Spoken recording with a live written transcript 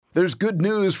There's good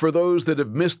news for those that have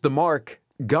missed the mark.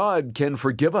 God can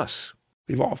forgive us.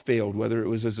 We've all failed, whether it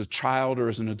was as a child or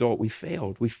as an adult. We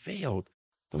failed. We failed.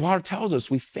 The Lord tells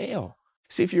us we fail.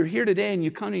 See, if you're here today and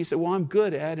you come and you say, well, I'm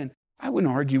good, Ed, and I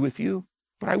wouldn't argue with you,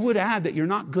 but I would add that you're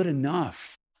not good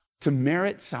enough to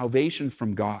merit salvation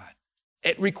from God.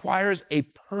 It requires a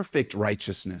perfect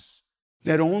righteousness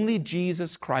that only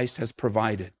Jesus Christ has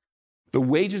provided. The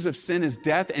wages of sin is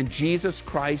death, and Jesus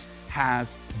Christ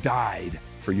has died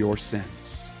for your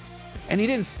sins. And he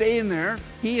didn't stay in there.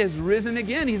 He has risen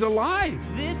again. He's alive.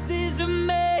 This is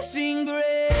amazing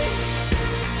grace.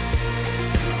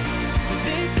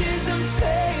 This is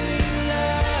unfailing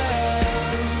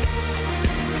love.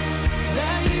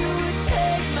 That you would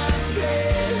take my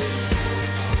place.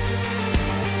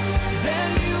 That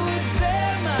you would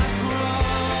bear my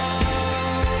cross.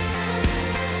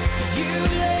 You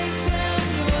laid down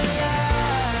your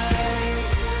life.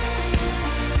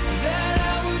 That I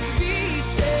would be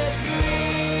set free.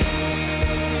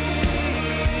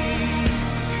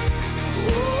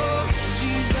 Oh,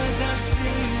 Jesus, I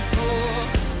sing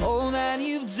for all that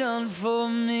you've done for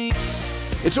me.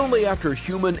 It's only after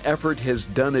human effort has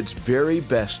done its very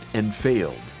best and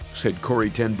failed, said Corrie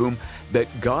ten Boom, that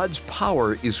God's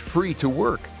power is free to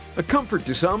work. A comfort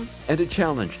to some and a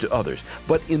challenge to others.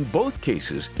 But in both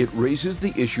cases, it raises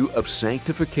the issue of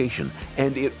sanctification,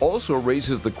 and it also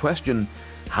raises the question,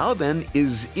 how then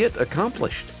is it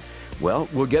accomplished? Well,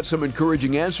 we'll get some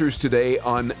encouraging answers today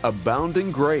on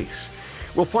Abounding Grace.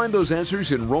 We'll find those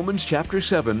answers in Romans chapter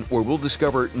 7, where we'll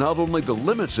discover not only the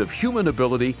limits of human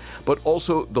ability, but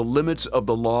also the limits of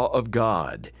the law of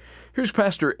God. Here's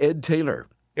Pastor Ed Taylor.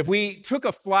 If we took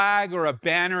a flag or a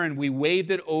banner and we waved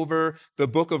it over the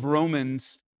book of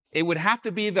Romans, it would have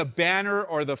to be the banner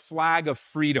or the flag of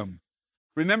freedom.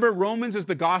 Remember, Romans is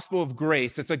the gospel of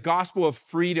grace. It's a gospel of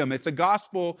freedom. It's a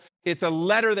gospel, it's a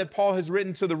letter that Paul has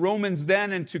written to the Romans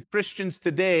then and to Christians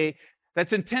today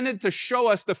that's intended to show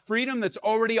us the freedom that's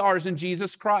already ours in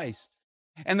Jesus Christ.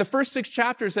 And the first 6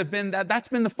 chapters have been that's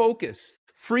been the focus.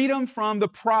 Freedom from the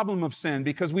problem of sin,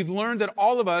 because we've learned that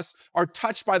all of us are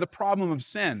touched by the problem of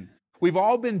sin. We've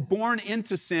all been born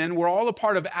into sin. We're all a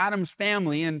part of Adam's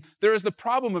family, and there is the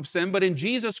problem of sin, but in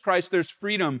Jesus Christ, there's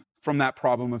freedom from that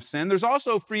problem of sin. There's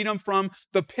also freedom from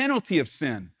the penalty of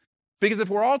sin. Because if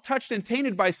we're all touched and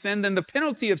tainted by sin, then the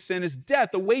penalty of sin is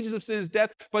death. The wages of sin is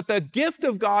death, but the gift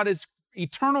of God is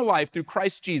eternal life through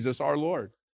Christ Jesus our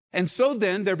Lord. And so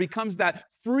then there becomes that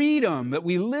freedom that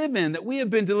we live in, that we have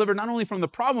been delivered not only from the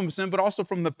problem of sin, but also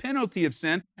from the penalty of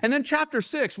sin. And then chapter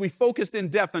 6, we focused in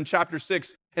depth on chapter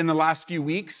 6 in the last few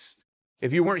weeks.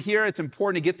 If you weren't here, it's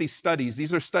important to get these studies.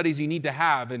 These are studies you need to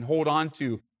have and hold on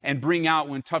to and bring out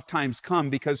when tough times come,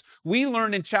 because we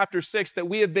learned in chapter 6 that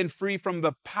we have been free from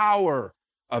the power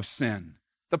of sin.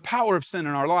 The power of sin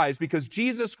in our lives, because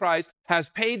Jesus Christ has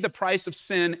paid the price of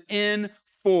sin in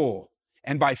full.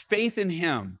 And by faith in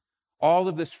him, all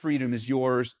of this freedom is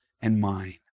yours and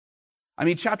mine. I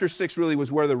mean, chapter 6 really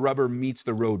was where the rubber meets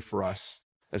the road for us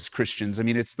as Christians. I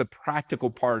mean, it's the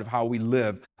practical part of how we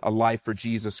live a life for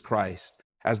Jesus Christ,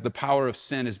 as the power of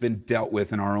sin has been dealt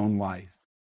with in our own life.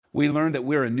 We learned that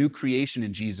we're a new creation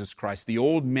in Jesus Christ. The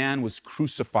old man was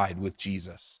crucified with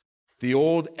Jesus. The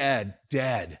old Ed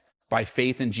dead by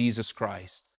faith in Jesus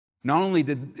Christ. Not only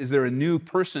is there a new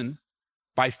person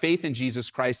by faith in Jesus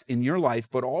Christ in your life,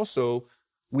 but also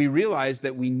we realize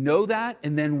that we know that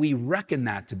and then we reckon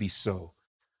that to be so.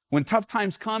 When tough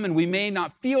times come and we may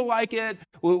not feel like it,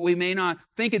 we may not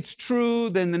think it's true,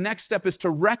 then the next step is to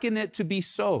reckon it to be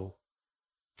so.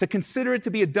 To consider it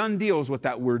to be a done deal is what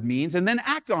that word means, and then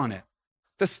act on it.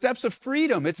 The steps of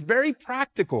freedom, it's very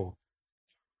practical.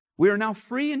 We are now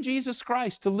free in Jesus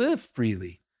Christ to live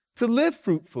freely, to live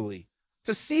fruitfully,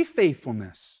 to see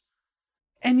faithfulness.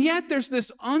 And yet there's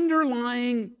this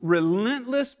underlying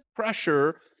relentless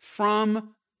pressure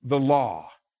from the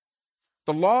law.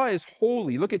 The law is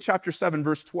holy. Look at chapter 7,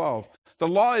 verse 12. The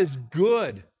law is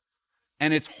good,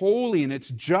 and it's holy, and it's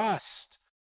just.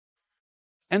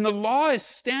 And the law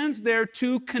stands there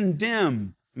to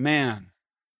condemn man.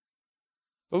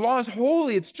 The law is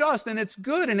holy, it's just, and it's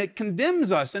good, and it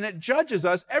condemns us, and it judges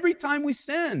us every time we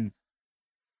sin.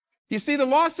 You see, the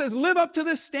law says live up to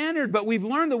this standard, but we've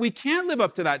learned that we can't live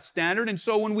up to that standard, and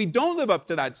so when we don't live up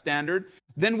to that standard,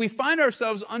 then we find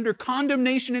ourselves under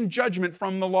condemnation and judgment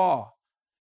from the law.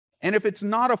 And if it's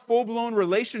not a full-blown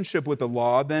relationship with the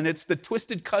law, then it's the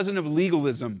twisted cousin of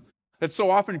legalism that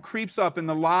so often creeps up in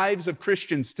the lives of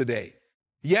Christians today.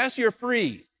 Yes, you're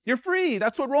free. You're free.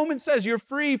 That's what Romans says. You're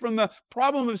free from the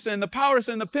problem of sin, the power of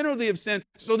sin, the penalty of sin.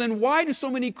 So then why do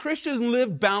so many Christians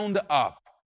live bound up?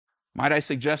 Might I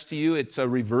suggest to you it's a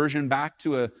reversion back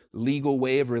to a legal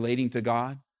way of relating to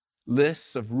God?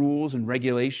 Lists of rules and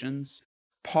regulations,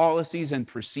 policies and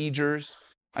procedures.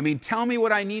 I mean, tell me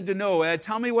what I need to know, Ed.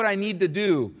 Tell me what I need to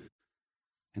do.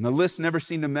 And the lists never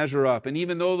seem to measure up. And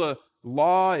even though the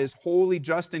law is holy,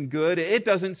 just, and good, it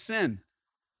doesn't sin.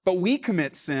 But we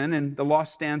commit sin, and the law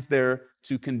stands there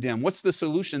to condemn. What's the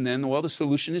solution then? Well, the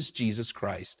solution is Jesus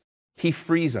Christ. He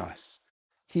frees us.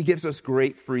 He gives us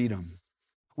great freedom.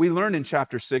 We learned in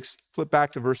chapter 6, flip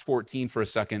back to verse 14 for a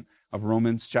second of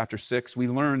Romans chapter 6. We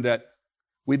learned that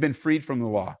we've been freed from the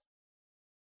law.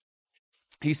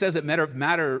 He says it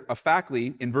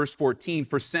matter-of-factly in verse 14,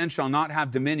 for sin shall not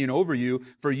have dominion over you,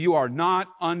 for you are not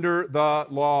under the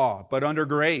law, but under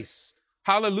grace.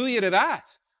 Hallelujah to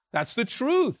that. That's the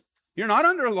truth. You're not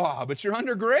under law, but you're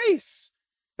under grace.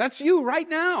 That's you right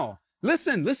now.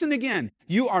 Listen again.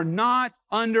 You are not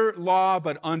under law,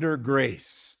 but under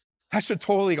grace. That should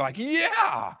totally go like,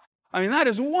 yeah. I mean, that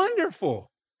is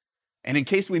wonderful. And in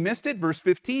case we missed it, verse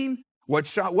 15,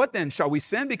 what then? Shall we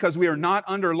sin because we are not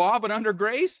under law, but under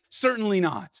grace? Certainly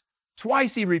not.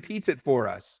 Twice he repeats it for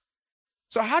us.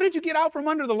 So how did you get out from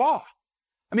under the law?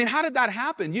 I mean, how did that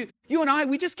happen? You and I,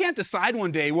 we just can't decide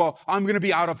one day, well, I'm going to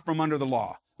be out from under the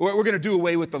law. We're going to do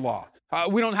away with the law.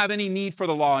 We don't have any need for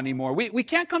the law anymore. We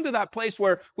can't come to that place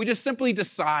where we just simply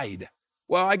decide,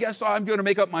 well, I guess I'm going to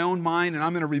make up my own mind and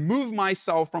I'm going to remove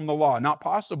myself from the law. Not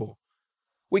possible.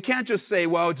 We can't just say,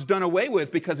 well, it's done away with,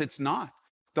 because it's not.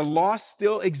 The law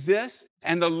still exists,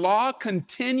 and the law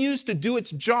continues to do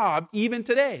its job even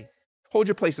today. Hold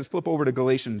your places. Flip over to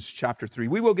Galatians chapter 3.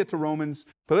 We will get to Romans,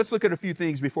 but let's look at a few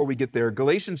things before we get there.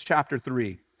 Galatians chapter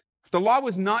 3. The law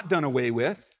was not done away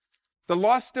with. The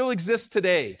law still exists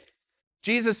today.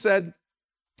 Jesus said,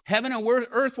 heaven and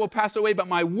earth will pass away, but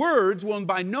my words will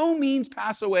by no means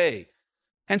pass away.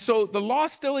 And so the law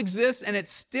still exists, and it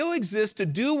still exists to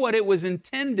do what it was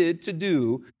intended to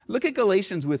do. Look at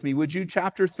Galatians with me, would you?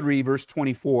 Chapter 3, verse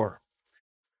 24.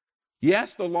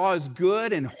 Yes, the law is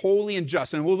good and holy and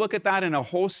just, and we'll look at that in a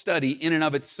whole study in and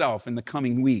of itself in the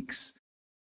coming weeks.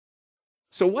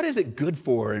 So what is it good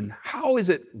for, and how is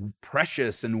it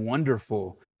precious and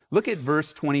wonderful? Look at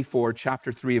verse 24,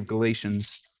 chapter 3 of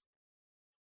Galatians.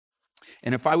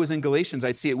 And if I was in Galatians,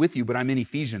 I'd see it with you, but I'm in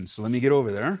Ephesians, so let me get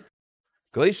over there.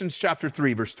 Galatians chapter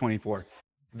 3, verse 24.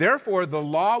 Therefore, the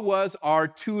law was our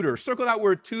tutor. Circle that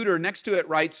word tutor. Next to it,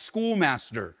 write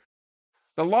schoolmaster.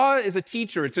 The law is a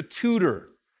teacher. It's a tutor.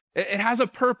 It has a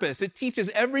purpose. It teaches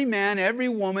every man, every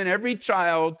woman, every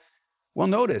child. Well,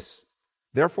 notice,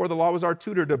 therefore, the law was our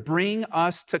tutor to bring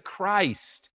us to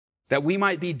Christ, that we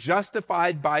might be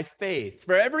justified by faith.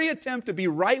 For every attempt to be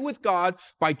right with God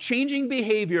by changing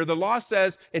behavior, the law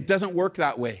says it doesn't work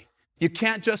that way. You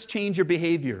can't just change your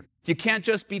behavior. You can't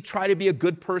just try to be a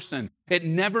good person. It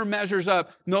never measures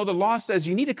up. No, the law says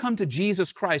you need to come to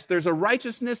Jesus Christ. There's a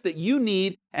righteousness that you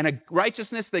need and a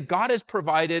righteousness that God has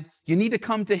provided. You need to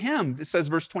come to him. It says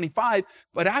verse 25,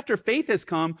 but after faith has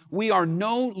come, we are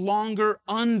no longer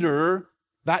under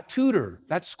that tutor,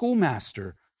 that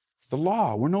schoolmaster, the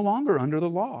law. We're no longer under the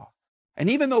law. And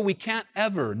even though we can't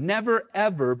never,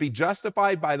 ever be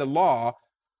justified by the law,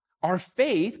 our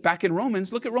faith, back in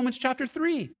Romans, look at Romans chapter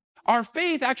 3. Our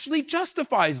faith actually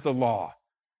justifies the law.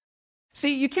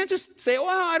 See, you can't just say,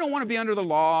 well, I don't want to be under the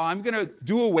law. I'm going to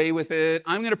do away with it.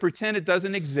 I'm going to pretend it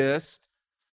doesn't exist.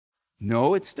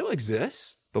 No, it still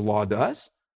exists. The law does.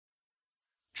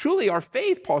 Truly, our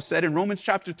faith, Paul said in Romans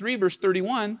chapter 3, verse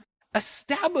 31,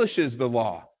 establishes the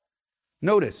law.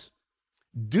 Notice,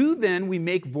 do then we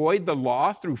make void the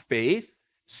law through faith?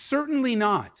 Certainly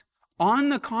not. On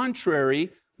the contrary,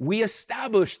 we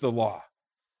establish the law.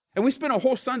 And we spent a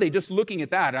whole Sunday just looking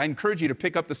at that. I encourage you to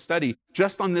pick up the study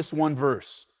just on this one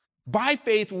verse. By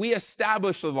faith, we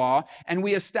establish the law, and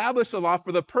we establish the law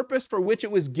for the purpose for which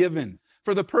it was given,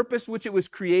 for the purpose which it was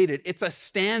created. It's a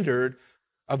standard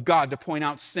of God to point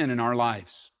out sin in our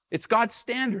lives. It's God's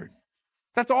standard.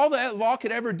 That's all that law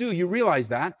could ever do. You realize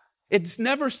that? It's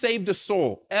never saved a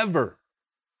soul, ever.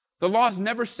 The law has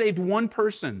never saved one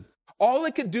person. All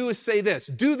it could do is say this,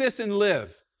 do this and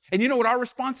live. And you know what our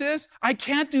response is? I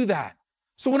can't do that.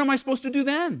 So what am I supposed to do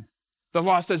then? The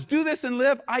law says, do this and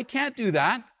live. I can't do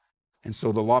that. And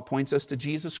so the law points us to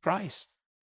Jesus Christ.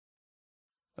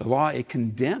 The law, it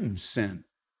condemns sin.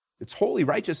 It's holy,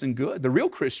 righteous, and good. The real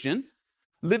Christian,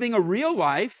 living a real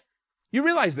life, you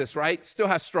realize this, right? Still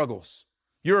has struggles.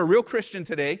 You're a real Christian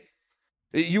today.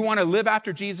 You want to live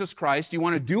after Jesus Christ. You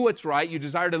want to do what's right. You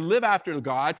desire to live after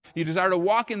God. You desire to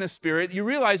walk in the Spirit. You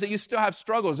realize that you still have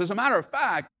struggles. As a matter of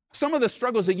fact, some of the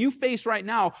struggles that you face right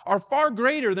now are far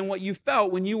greater than what you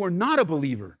felt when you were not a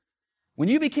believer, When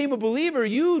you became a believer,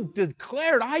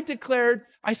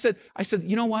 I said,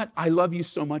 you know what? I love you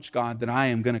so much, God, that I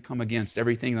am going to come against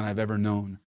everything that I've ever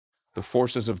known. The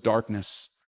forces of darkness,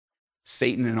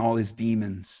 Satan and all his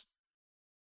demons.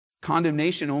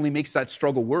 Condemnation only makes that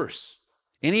struggle worse.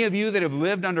 Any of you that have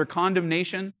lived under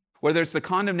condemnation, whether it's the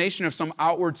condemnation of some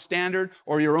outward standard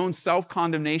or your own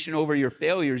self-condemnation over your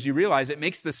failures, you realize it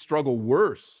makes the struggle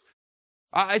worse.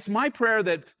 It's my prayer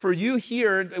that for you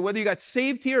here, whether you got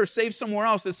saved here or saved somewhere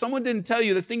else, that someone didn't tell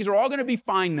you that things are all going to be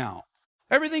fine now.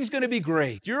 Everything's going to be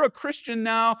great. You're a Christian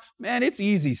now. Man, it's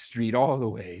easy street all the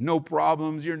way. No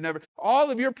problems. All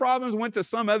of your problems went to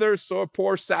some other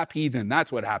poor sap heathen.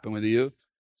 That's what happened with you.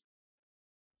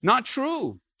 Not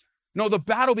true. No, the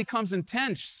battle becomes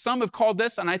intense. Some have called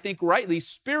this, and I think rightly,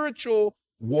 spiritual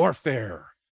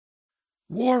warfare.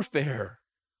 Warfare.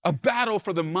 A battle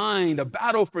for the mind, a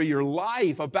battle for your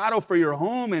life, a battle for your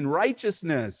home and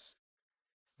righteousness.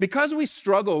 Because we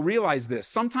struggle, realize this,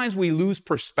 sometimes we lose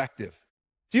perspective.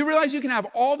 Do you realize you can have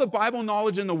all the Bible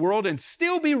knowledge in the world and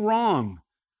still be wrong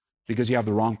because you have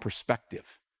the wrong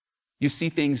perspective? You see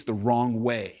things the wrong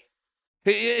way.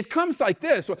 It comes like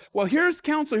this. Well, here's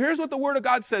counsel. Here's what the Word of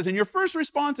God says. And your first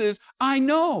response is, I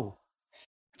know.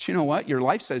 But you know what? Your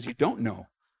life says you don't know.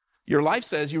 Your life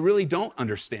says you really don't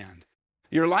understand.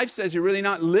 Your life says you're really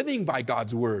not living by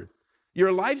God's word.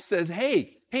 Your life says,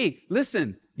 hey,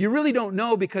 listen, you really don't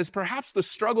know because perhaps the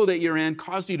struggle that you're in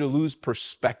caused you to lose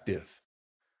perspective,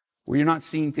 where you're not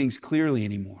seeing things clearly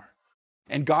anymore.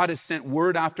 And God has sent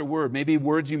word after word, maybe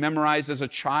words you memorized as a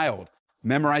child,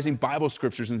 memorizing Bible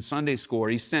scriptures in Sunday school, or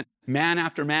He sent man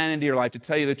after man into your life to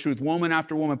tell you the truth, woman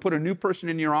after woman, put a new person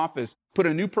in your office, put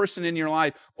a new person in your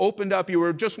life, opened up, you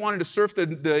were just wanting to surf the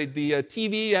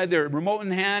TV, you had the remote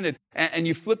in hand, and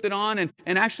you flipped it on,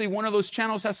 and actually one of those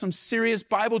channels has some serious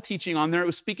Bible teaching on there. It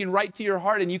was speaking right to your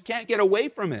heart, and you can't get away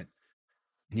from it.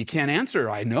 And you can't answer,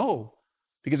 I know,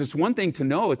 because it's one thing to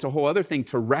know, it's a whole other thing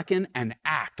to reckon and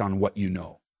act on what you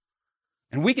know.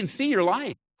 And we can see your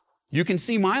life. You can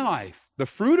see my life. The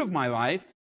fruit of my life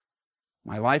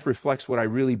reflects what I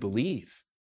really believe,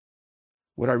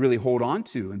 what I really hold on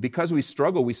to. And because we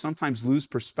struggle, we sometimes lose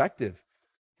perspective.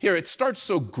 Here, it starts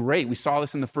so great. We saw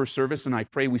this in the first service, and I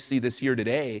pray we see this here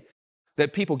today,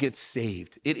 that people get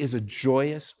saved. It is a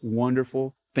joyous,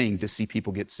 wonderful thing to see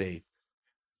people get saved.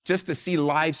 Just to see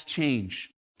lives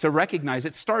change, to recognize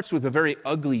it starts with a very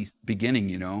ugly beginning,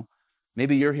 you know.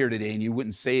 Maybe you're here today and you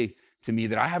wouldn't say to me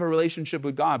that I have a relationship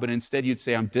with God, but instead you'd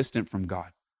say I'm distant from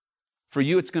God. For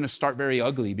you, it's going to start very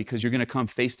ugly because you're going to come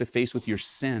face to face with your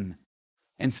sin.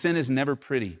 And sin is never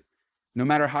pretty. No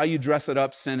matter how you dress it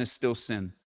up, sin is still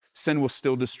sin. Sin will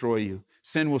still destroy you.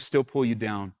 Sin will still pull you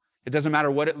down. It doesn't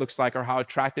matter what it looks like or how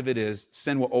attractive it is,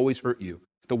 sin will always hurt you.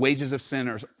 The wages of sin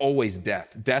are always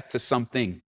death. Death to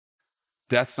something.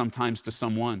 Death sometimes to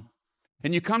someone.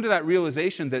 And you come to that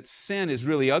realization that sin is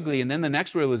really ugly, and then the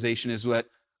next realization is that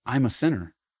I'm a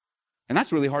sinner. And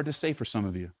that's really hard to say for some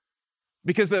of you.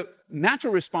 Because the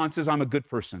natural response is, I'm a good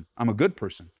person. I'm a good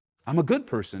person. I'm a good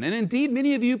person. And indeed,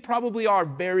 many of you probably are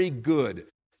very good,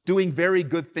 doing very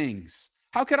good things.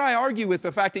 How could I argue with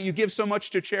the fact that you give so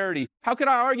much to charity? How could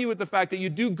I argue with the fact that you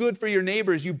do good for your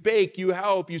neighbors? You bake, you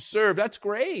help, you serve. That's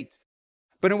great.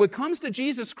 But when it comes to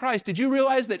Jesus Christ, did you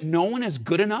realize that no one is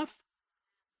good enough?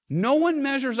 No one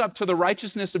measures up to the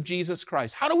righteousness of Jesus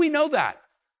Christ. How do we know that?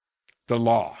 The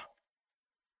law.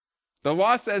 The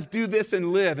law says do this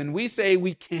and live, and we say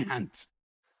we can't.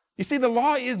 You see, the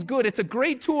law is good. It's a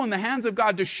great tool in the hands of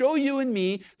God to show you and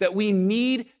me that we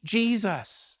need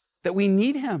Jesus, that we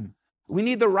need Him. We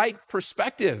need the right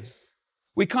perspective.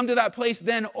 We come to that place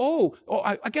then,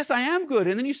 I guess I am good.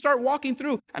 And then you start walking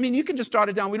through. I mean, you can just jot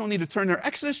it down. We don't need to turn there.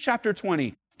 Exodus chapter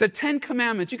 20, the 10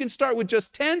 commandments. You can start with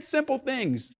just 10 simple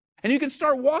things. And you can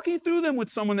start walking through them with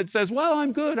someone that says, well,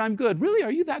 I'm good. Really?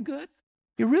 Are you that good?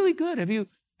 You're really good. Have you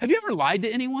ever lied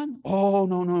to anyone? Oh,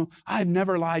 no. I've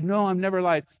never lied. No, I've never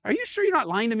lied. Are you sure you're not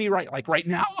lying to me right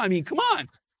now? I mean, come on.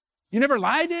 You never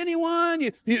lied to anyone.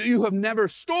 You have never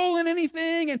stolen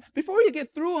anything. And before you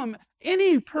get through them,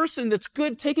 any person that's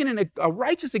good, taking a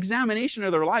righteous examination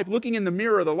of their life, looking in the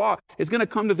mirror of the law, is going to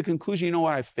come to the conclusion, you know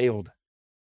what, I failed.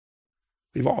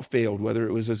 We've all failed, whether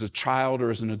it was as a child or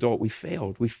as an adult. We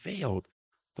failed.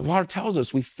 The law tells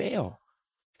us we fail.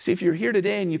 See, if you're here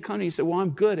today and you come and you say, well, I'm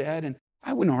good, Ed, and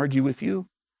I wouldn't argue with you,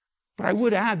 but I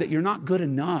would add that you're not good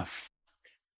enough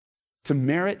to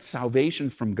merit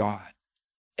salvation from God.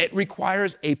 It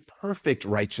requires a perfect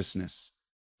righteousness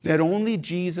that only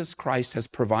Jesus Christ has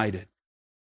provided.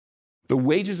 The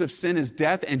wages of sin is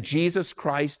death, and Jesus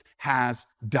Christ has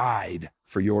died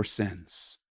for your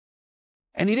sins.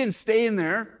 And he didn't stay in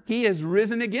there. He has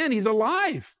risen again. He's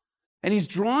alive. And he's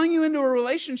drawing you into a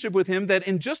relationship with him that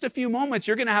in just a few moments,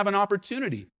 you're going to have an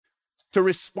opportunity to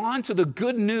respond to the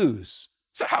good news.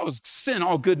 So how is sin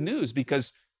all good news?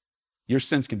 Because your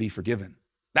sins can be forgiven.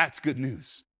 That's good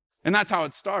news. And that's how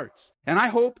it starts. And I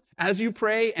hope as you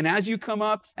pray and as you come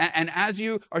up and as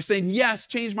you are saying, yes,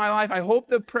 change my life, I hope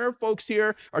the prayer folks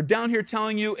here are down here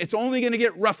telling you it's only going to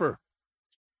get rougher.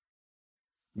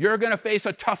 You're going to face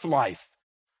a tough life.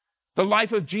 The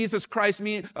life of Jesus Christ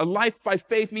means a life by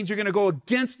faith means you're going to go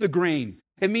against the grain.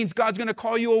 It means God's going to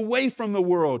call you away from the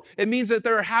world. It means that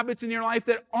there are habits in your life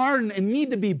that aren't and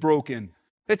need to be broken.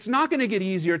 It's not going to get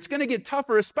easier. It's going to get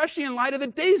tougher, especially in light of the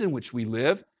days in which we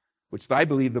live, which I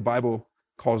believe the Bible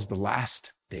calls the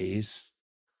last days,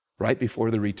 right before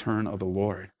the return of the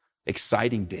Lord.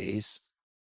 Exciting days.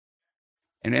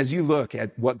 And as you look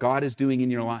at what God is doing in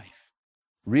your life,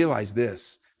 realize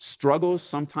this. Struggles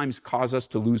sometimes cause us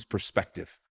to lose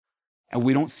perspective, and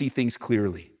we don't see things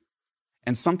clearly.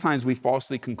 And sometimes we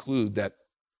falsely conclude that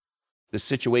the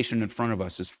situation in front of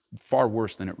us is far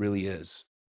worse than it really is.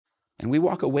 And we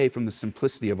walk away from the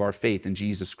simplicity of our faith in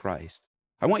Jesus Christ.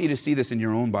 I want you to see this in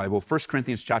your own Bible. 1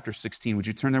 Corinthians chapter 16. Would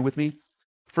you turn there with me?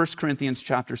 1 Corinthians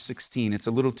chapter 16. It's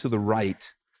a little to the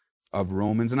right of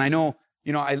Romans. And I know,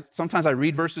 sometimes I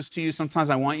read verses to you.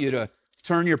 Sometimes I want you to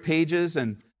turn your pages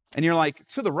and you're like,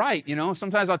 to the right,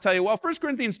 Sometimes I'll tell you, well, 1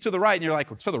 Corinthians to the right. And you're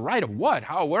like, well, to the right of what?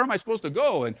 Where am I supposed to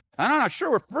go? And I'm not sure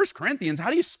where 1 Corinthians, how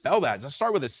do you spell that? Does it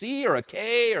start with a C or a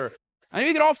K? And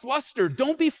you get all flustered.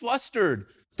 Don't be flustered.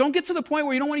 Don't get to the point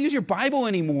where you don't want to use your Bible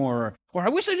anymore. Or I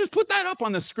wish I just put that up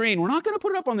on the screen. We're not going to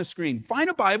put it up on the screen. Find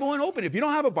a Bible and open it. If you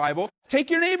don't have a Bible, take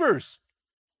your neighbors.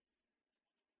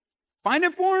 Find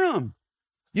it for them.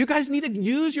 You guys need to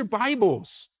use your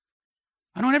Bibles.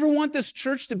 I don't ever want this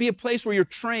church to be a place where you're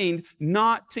trained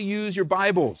not to use your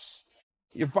Bibles.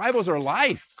 Your Bibles are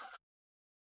life.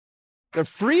 They're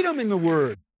freedom in the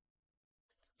Word.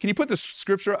 Can you put the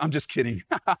scripture? I'm just kidding.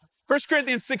 1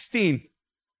 Corinthians 16,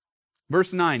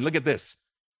 verse 9. Look at this.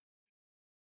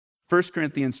 1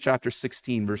 Corinthians chapter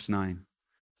 16, verse 9.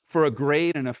 For a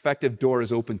great and effective door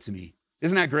is open to me.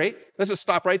 Isn't that great? Let's just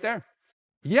stop right there.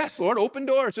 Yes, Lord, open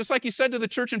doors. Just like you said to the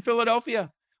church in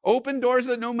Philadelphia. Open doors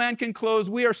that no man can close.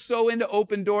 We are so into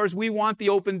open doors. We want the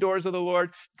open doors of the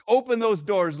Lord. Open those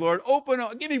doors, Lord.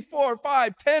 Give me 4,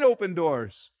 5, 10 open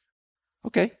doors.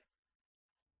 Okay.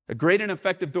 A great and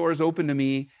effective door is open to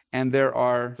me, and there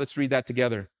are, let's read that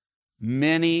together.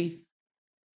 Let's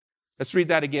read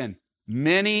that again.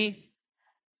 Many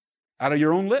out of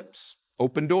your own lips.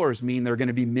 Open doors mean there are going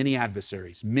to be many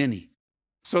adversaries. Many.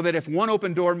 So that if one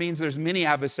open door means there's many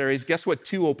adversaries, guess what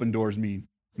 2 open doors mean?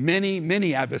 Many,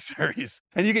 many adversaries.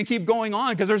 And you can keep going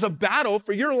on because there's a battle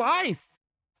for your life.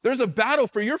 There's a battle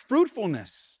for your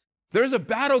fruitfulness. There's a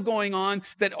battle going on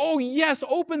that, oh yes,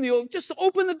 just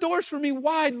open the doors for me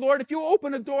wide, Lord. If you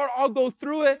open a door, I'll go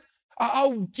through it.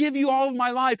 I'll give you all of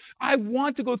my life. I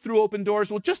want to go through open doors.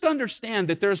 Well, just understand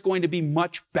that there's going to be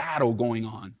much battle going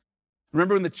on.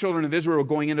 Remember when the children of Israel were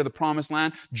going into the promised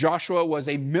land? Joshua was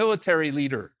a military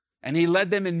leader. And he led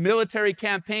them in military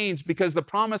campaigns because the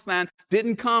promised land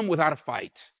didn't come without a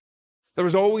fight. There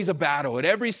was always a battle. At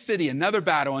every city, another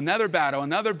battle, another battle,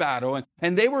 another battle.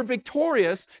 And they were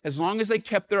victorious as long as they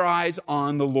kept their eyes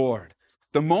on the Lord.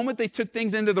 The moment they took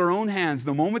things into their own hands,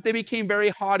 the moment they became very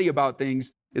haughty about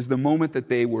things, is the moment that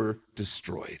they were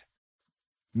destroyed.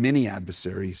 Many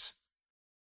adversaries.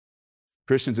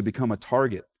 Christians have become a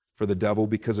target for the devil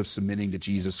because of submitting to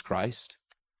Jesus Christ.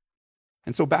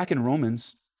 And so back in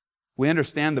Romans, we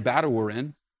understand the battle we're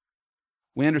in.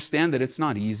 We understand that it's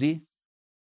not easy.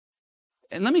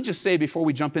 And let me just say before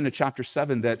we jump into chapter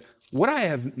 7 that what I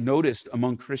have noticed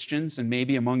among Christians and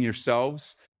maybe among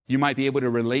yourselves, you might be able to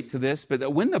relate to this, but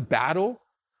that when the battle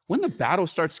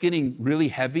starts getting really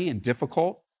heavy and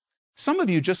difficult, some of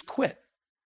you just quit.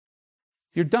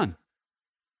 You're done.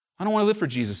 I don't want to live for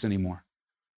Jesus anymore.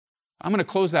 I'm going to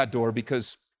close that door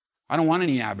because I don't want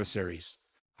any adversaries.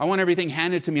 I want everything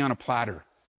handed to me on a platter.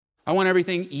 I want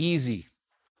everything easy.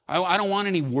 I don't want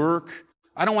any work.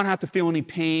 I don't want to have to feel any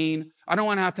pain. I don't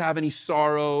want to have any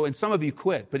sorrow. And some of you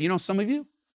quit. But some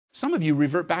of you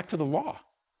revert back to the law.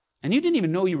 And you didn't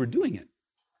even know you were doing it.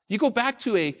 You go back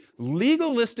to a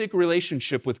legalistic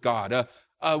relationship with God,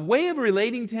 a way of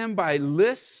relating to Him by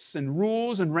lists and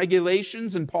rules and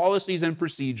regulations and policies and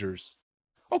procedures.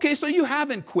 Okay, so you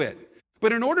haven't quit.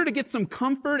 But in order to get some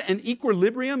comfort and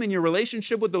equilibrium in your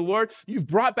relationship with the Lord, you've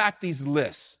brought back these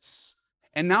lists.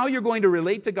 And now you're going to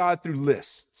relate to God through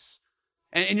lists.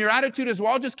 And your attitude is,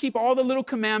 well, I'll just keep all the little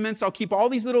commandments. I'll keep all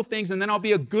these little things, and then I'll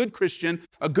be a good Christian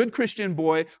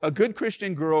boy, a good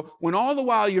Christian girl, when all the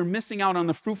while you're missing out on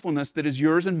the fruitfulness that is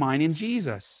yours and mine in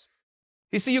Jesus.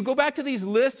 You see, you go back to these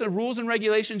lists of rules and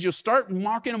regulations, you'll start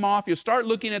marking them off, you'll start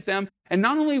looking at them, and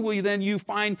not only will you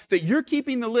find that you're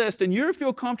keeping the list and you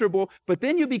feel comfortable, but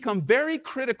then you become very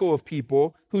critical of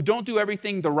people who don't do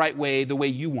everything the right way, the way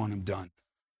you want them done.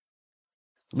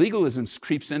 Legalism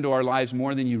creeps into our lives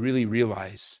more than you really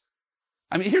realize.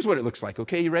 I mean, here's what it looks like,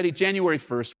 okay? You ready? January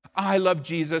 1st. I love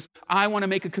Jesus. I want to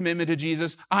make a commitment to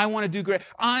Jesus. I want to do great.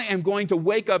 I am going to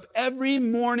wake up every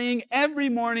morning,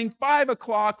 5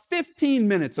 o'clock, 15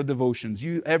 minutes of devotions,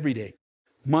 every day,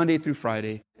 Monday through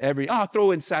Friday, I'll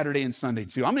throw in Saturday and Sunday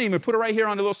too. I'm going to even put it right here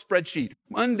on a little spreadsheet.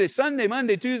 Monday,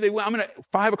 Tuesday,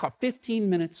 5 o'clock, 15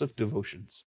 minutes of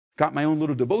devotions. Got my own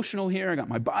little devotional here. I got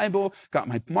my Bible, got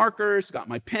my markers, got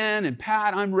my pen and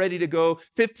pad. I'm ready to go.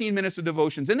 15 minutes of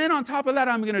devotions. And then on top of that,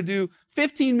 I'm going to do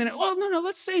 15 minutes. Oh, no,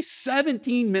 let's say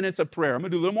 17 minutes of prayer. I'm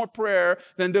going to do a little more prayer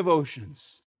than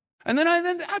devotions. And then I'm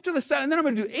going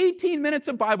to do 18 minutes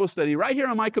of Bible study right here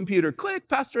on my computer. Click,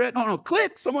 Pastor Ed. No,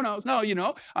 click, someone else. No,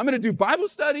 I'm going to do Bible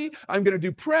study. I'm going to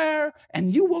do prayer.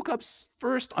 And you woke up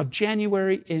 1st of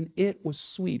January, and it was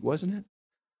sweet, wasn't it?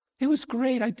 It was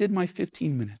great. I did my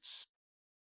 15 minutes.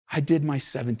 I did my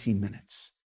 17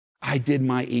 minutes. I did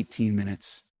my 18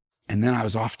 minutes. And then I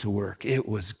was off to work. It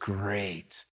was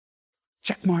great.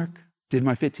 Check mark, did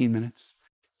my 15 minutes.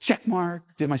 Check mark,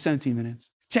 did my 17 minutes.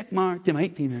 Check mark, did my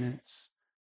 18 minutes.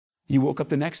 You woke up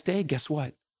the next day, guess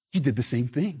what? You did the same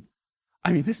thing.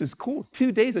 I mean, this is cool.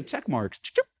 2 days of check marks.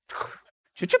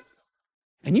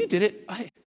 And you did it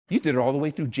all the way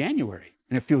through January.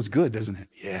 And it feels good, doesn't it?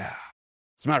 Yeah.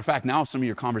 As a matter of fact, now some of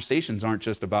your conversations aren't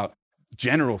just about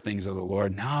general things of the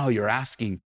Lord. Now you're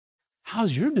asking,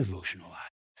 how's your devotional life?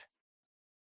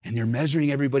 And you're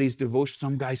measuring everybody's devotion.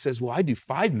 Some guy says, well, I do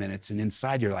 5 minutes. And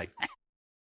inside you're like,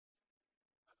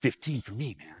 15 for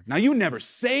me, man. Now you never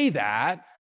say that,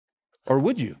 or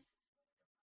would you?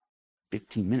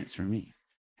 15 minutes for me.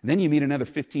 And then you meet another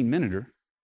 15-minuter.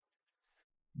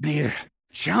 The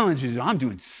challenge is I'm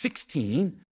doing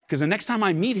 16, because the next time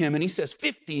I meet him and he says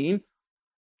 15,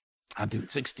 I'm doing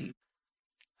 16.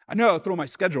 I know I'll throw my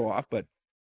schedule off, but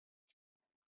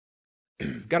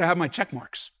got to have my check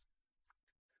marks.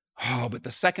 Oh, but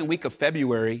the second week of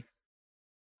February,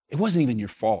 it wasn't even your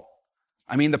fault.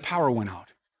 I mean, the power went out.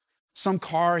 Some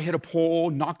car hit a pole,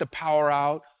 knocked the power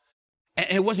out, and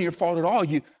it wasn't your fault at all.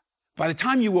 By the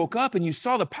time you woke up and you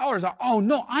saw the power, it's like, oh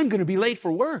no, I'm going to be late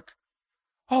for work.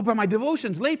 Oh, but my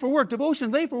devotion's late for work.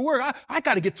 I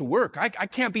got to get to work. I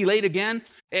can't be late again.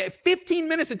 15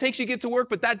 minutes it takes you to get to work,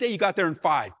 but that day you got there in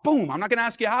 5. Boom. I'm not going to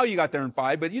ask you how you got there in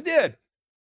 5, but you did.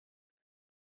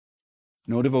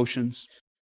 No devotions,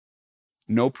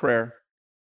 no prayer,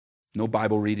 no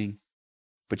Bible reading,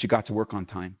 but you got to work on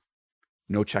time.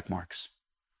 No check marks.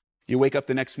 You wake up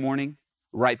the next morning,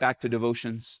 right back to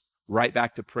devotions, right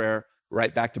back to prayer,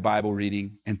 right back to Bible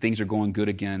reading, and things are going good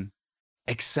again.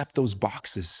 Except those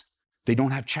boxes. They don't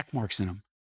have check marks in them.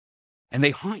 And they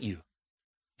haunt you.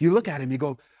 You look at them, you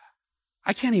go,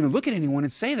 I can't even look at anyone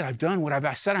and say that I've done what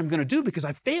I said I'm going to do because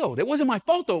I failed. It wasn't my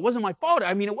fault, though. It wasn't my fault.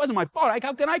 It wasn't my fault.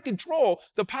 How can I control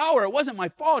the power? It wasn't my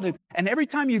fault. And every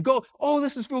time you go, oh,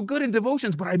 this is feel good in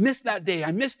devotions, but I missed that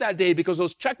day because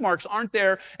those check marks aren't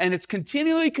there. And it's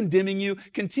continually condemning you,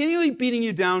 continually beating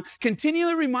you down,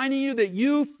 continually reminding you that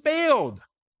you failed.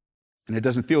 And it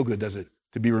doesn't feel good, does it?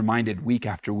 To be reminded week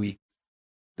after week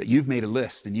that you've made a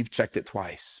list and you've checked it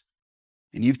twice.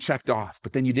 And you've checked off,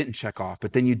 but then you didn't check off,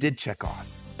 but then you did check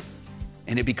off.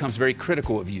 And it becomes very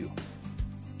critical of you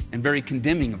and very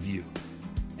condemning of you.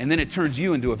 And then it turns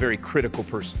you into a very critical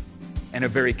person and a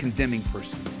very condemning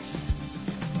person.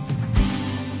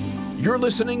 You're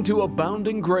listening to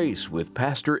Abounding Grace with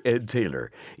Pastor Ed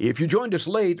Taylor. If you joined us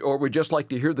late or would just like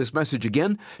to hear this message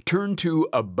again, turn to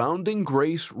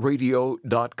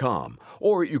aboundinggraceradio.com.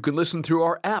 Or you can listen through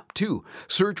our app too.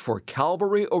 Search for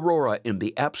Calvary Aurora in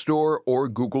the App Store or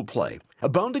Google Play.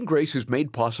 Abounding Grace is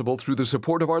made possible through the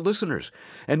support of our listeners.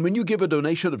 And when you give a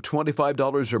donation of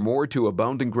 $25 or more to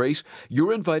Abounding Grace,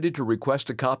 you're invited to request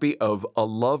a copy of A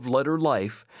Love Letter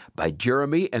Life by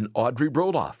Jeremy and Audrey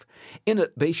Broloff. In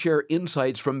it, they share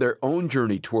insights from their own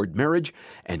journey toward marriage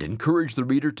and encourage the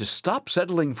reader to stop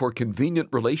settling for convenient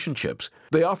relationships.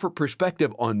 They offer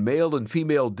perspective on male and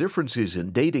female differences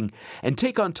in dating and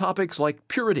take on topics like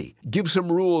purity, give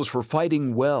some rules for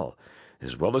fighting well,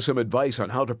 as well as some advice on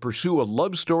how to pursue a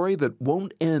love story that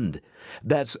won't end.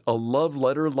 That's A Love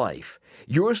Letter Life.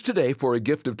 Yours today for a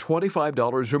gift of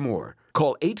 $25 or more.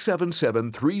 Call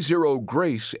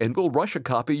 877-30-GRACE and we'll rush a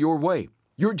copy your way.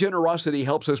 Your generosity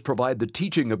helps us provide the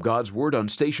teaching of God's Word on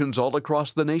stations all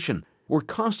across the nation. We're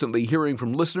constantly hearing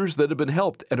from listeners that have been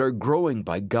helped and are growing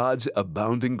by God's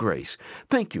abounding grace.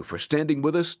 Thank you for standing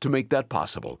with us to make that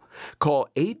possible. Call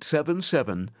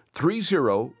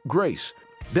 877-30-GRACE.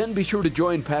 Then be sure to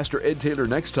join Pastor Ed Taylor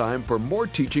next time for more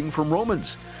teaching from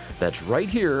Romans. That's right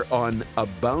here on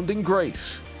Abounding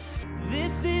Grace.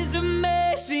 This is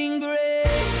amazing grace.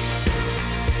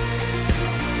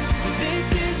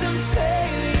 This is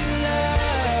unfailing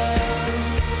love.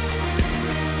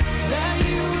 That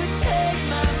you would take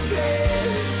my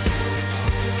place.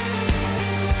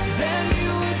 That you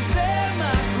would bear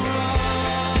my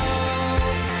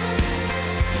cross.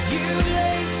 You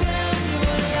laid down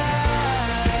your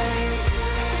life.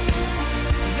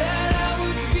 That I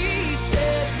would be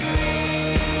set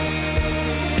free.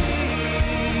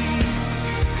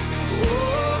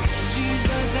 Oh,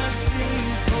 Jesus, I sing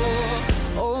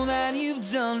for all that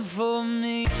you've done for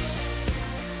me.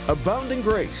 Abounding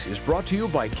Grace is brought to you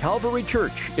by Calvary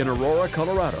Church in Aurora,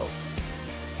 Colorado.